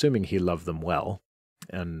 assuming he loved them well,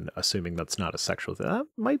 and assuming that's not a sexual thing. That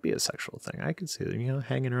might be a sexual thing. I could see them,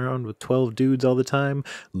 hanging around with 12 dudes all the time.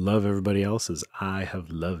 Love everybody else as I have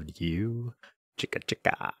loved you. Chicka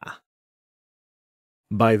chicka.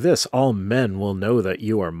 By this, all men will know that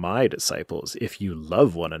you are my disciples if you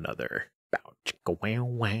love one another. Bow chicka wow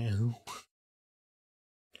wow.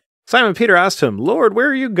 Simon Peter asked him, Lord, where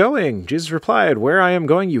are you going? Jesus replied, where I am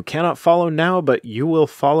going you cannot follow now, but you will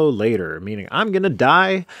follow later. Meaning, I'm going to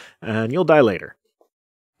die, and you'll die later.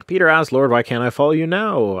 Peter asked, Lord, why can't I follow you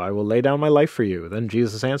now? I will lay down my life for you. Then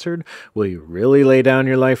Jesus answered, will you really lay down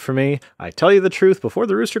your life for me? I tell you the truth, before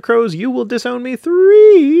the rooster crows, you will disown me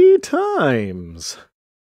 3 times.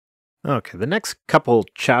 Okay, the next couple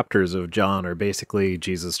chapters of John are basically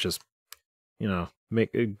Jesus just,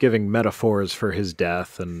 giving metaphors for his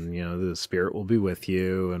death, and the Spirit will be with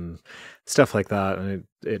you and stuff like that. And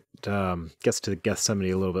it gets to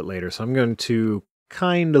Gethsemane a little bit later, so I'm going to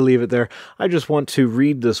kind of leave it there. I just want to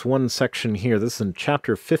read this one section here. This is in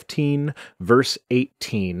chapter 15, verse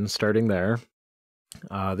 18, starting there.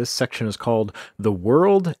 This section is called "The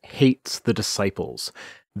World Hates the Disciples."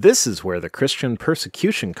 This is where the Christian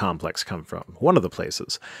persecution complex come from. One of the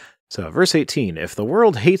places. So, verse 18, if the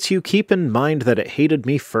world hates you, keep in mind that it hated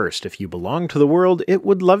me first. If you belong to the world, it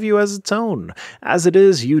would love you as its own. As it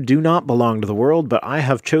is, you do not belong to the world, but I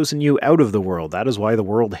have chosen you out of the world. That is why the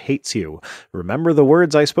world hates you. Remember the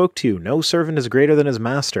words I spoke to you. No servant is greater than his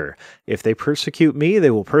master. If they persecute me,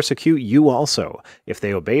 they will persecute you also. If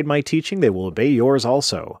they obeyed my teaching, they will obey yours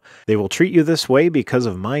also. They will treat you this way because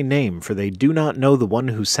of my name, for they do not know the one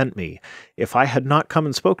who sent me. If I had not come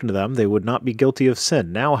and spoken to them, they would not be guilty of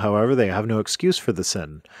sin. Now, however, they have no excuse for the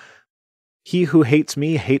sin. He who hates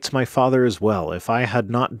me hates my Father as well. If I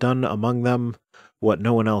had not done among them what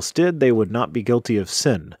no one else did, they would not be guilty of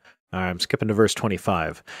sin. I'm skipping to verse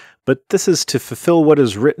 25. But this is to fulfill what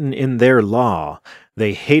is written in their law.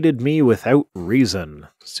 They hated me without reason.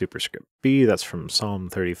 Superscript B, that's from Psalm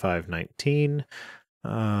 35:19.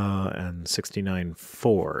 and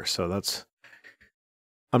 69:4. So that's...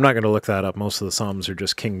 I'm not going to look that up. Most of the Psalms are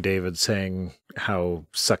just King David saying how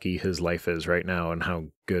sucky his life is right now and how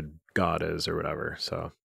good God is or whatever.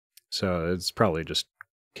 So it's probably just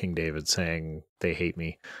King David saying they hate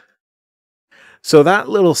me. So that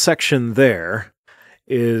little section there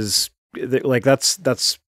is like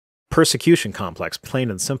that's persecution complex, plain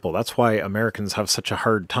and simple. That's why Americans have such a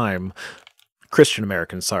hard time. Christian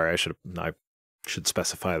Americans, sorry, I should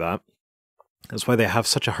specify that. That's why they have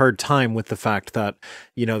such a hard time with the fact that,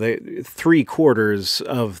 you know, 3/4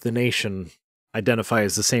 of the nation identify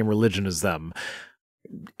as the same religion as them.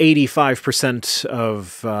 85%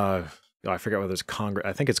 of, I forget whether it's Congress,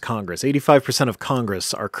 I think it's Congress. 85% of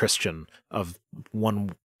Congress are Christian of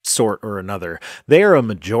one sort or another. They are a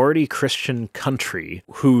majority Christian country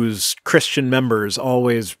whose Christian members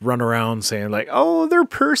always run around saying like, oh, they're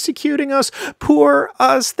persecuting us, poor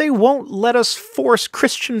us. They won't let us force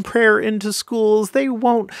Christian prayer into schools. They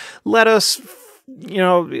won't let us,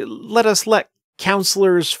 let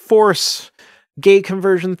counselors force gay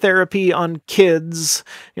conversion therapy on kids.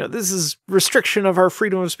 You know, this is restriction of our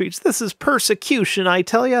freedom of speech. This is persecution, I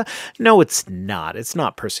tell you. No, it's not. It's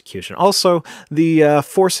not persecution. Also, the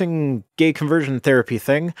forcing gay conversion therapy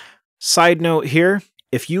thing. Side note here,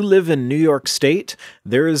 if you live in New York State,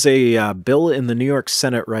 there is a bill in the New York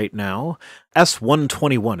Senate right now,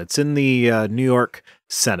 S-121. It's in the New York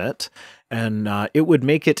Senate, and it would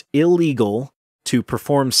make it illegal to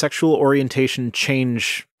perform sexual orientation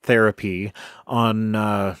change therapy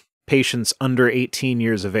on patients under 18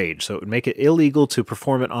 years of age. So it would make it illegal to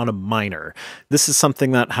perform it on a minor. This is something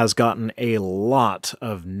that has gotten a lot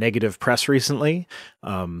of negative press recently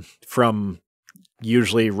from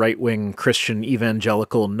usually right-wing Christian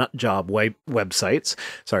evangelical nutjob websites.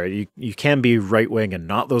 Sorry, you can be right-wing and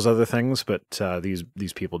not those other things, but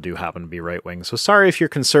these people do happen to be right-wing. So sorry if you're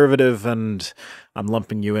conservative and I'm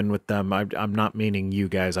lumping you in with them. I'm not meaning you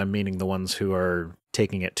guys. I'm meaning the ones who are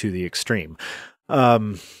taking it to the extreme.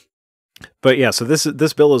 But yeah, so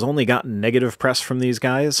this bill has only gotten negative press from these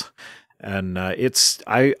guys. And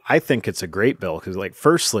I think it's a great bill because, like,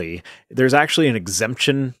 firstly, there's actually an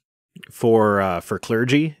exemption for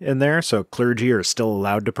clergy in there, so clergy are still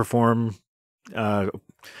allowed to perform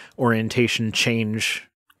orientation change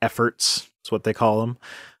efforts. That's what they call them,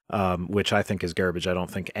 which I think is garbage. I don't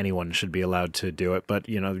think anyone should be allowed to do it. But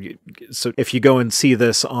so if you go and see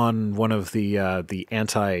this on one of the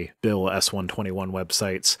anti-bill S-121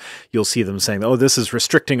 websites, you'll see them saying, "Oh, this is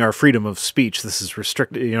restricting our freedom of speech. This is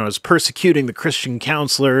it's persecuting the Christian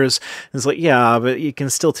counselors." And it's like, yeah, but you can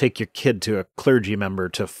still take your kid to a clergy member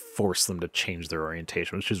to force them to change their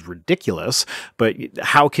orientation, which is ridiculous. But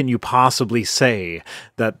how can you possibly say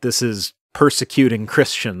that this is persecuting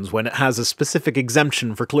Christians when it has a specific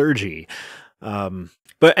exemption for clergy?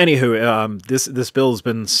 But anywho, this bill's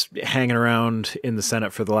been hanging around in the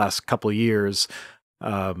Senate for the last couple of years.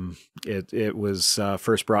 It was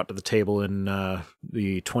first brought to the table in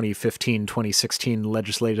the 2015-2016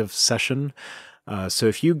 legislative session. So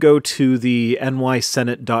if you go to the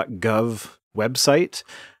nysenate.gov website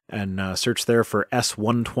and search there for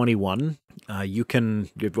S-121, you can,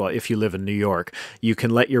 well, if you live in New York, you can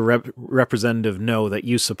let your representative know that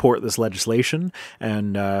you support this legislation,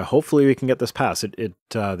 and hopefully we can get this passed.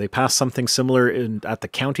 They passed something similar at the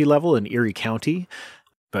county level in Erie County,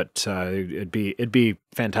 but it'd be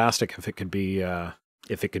fantastic if it could be done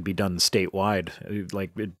statewide.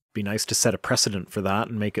 Like, it'd be nice to set a precedent for that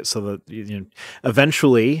and make it so that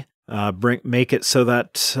eventually make it so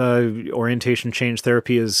that orientation change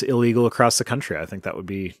therapy is illegal across the country. I think that would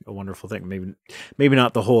be a wonderful thing. Maybe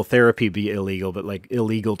not the whole therapy be illegal, but like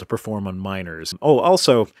illegal to perform on minors. Oh,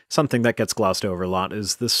 also something that gets glossed over a lot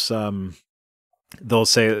is this. They'll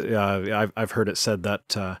say I've heard it said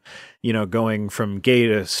that going from gay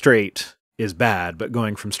to straight is bad, but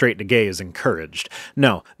going from straight to gay is encouraged.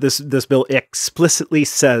 No, this bill explicitly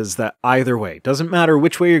says that either way, doesn't matter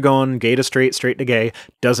which way you're going, gay to straight, straight to gay,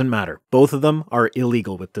 doesn't matter. Both of them are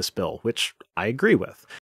illegal with this bill, which I agree with.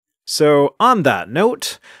 So on that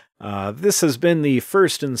note, this has been the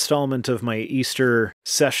first installment of my Easter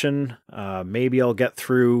session. Maybe I'll get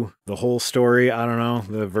through the whole story. I don't know.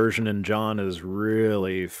 The version in John is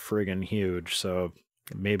really friggin' huge, so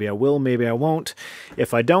maybe I will, maybe I won't.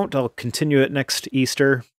 If I don't, I'll continue it next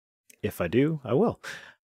Easter. If I do, I will.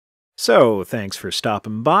 So, thanks for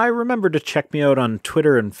stopping by. Remember to check me out on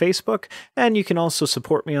Twitter and Facebook, and you can also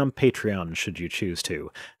support me on Patreon should you choose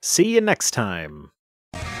to. See you next time.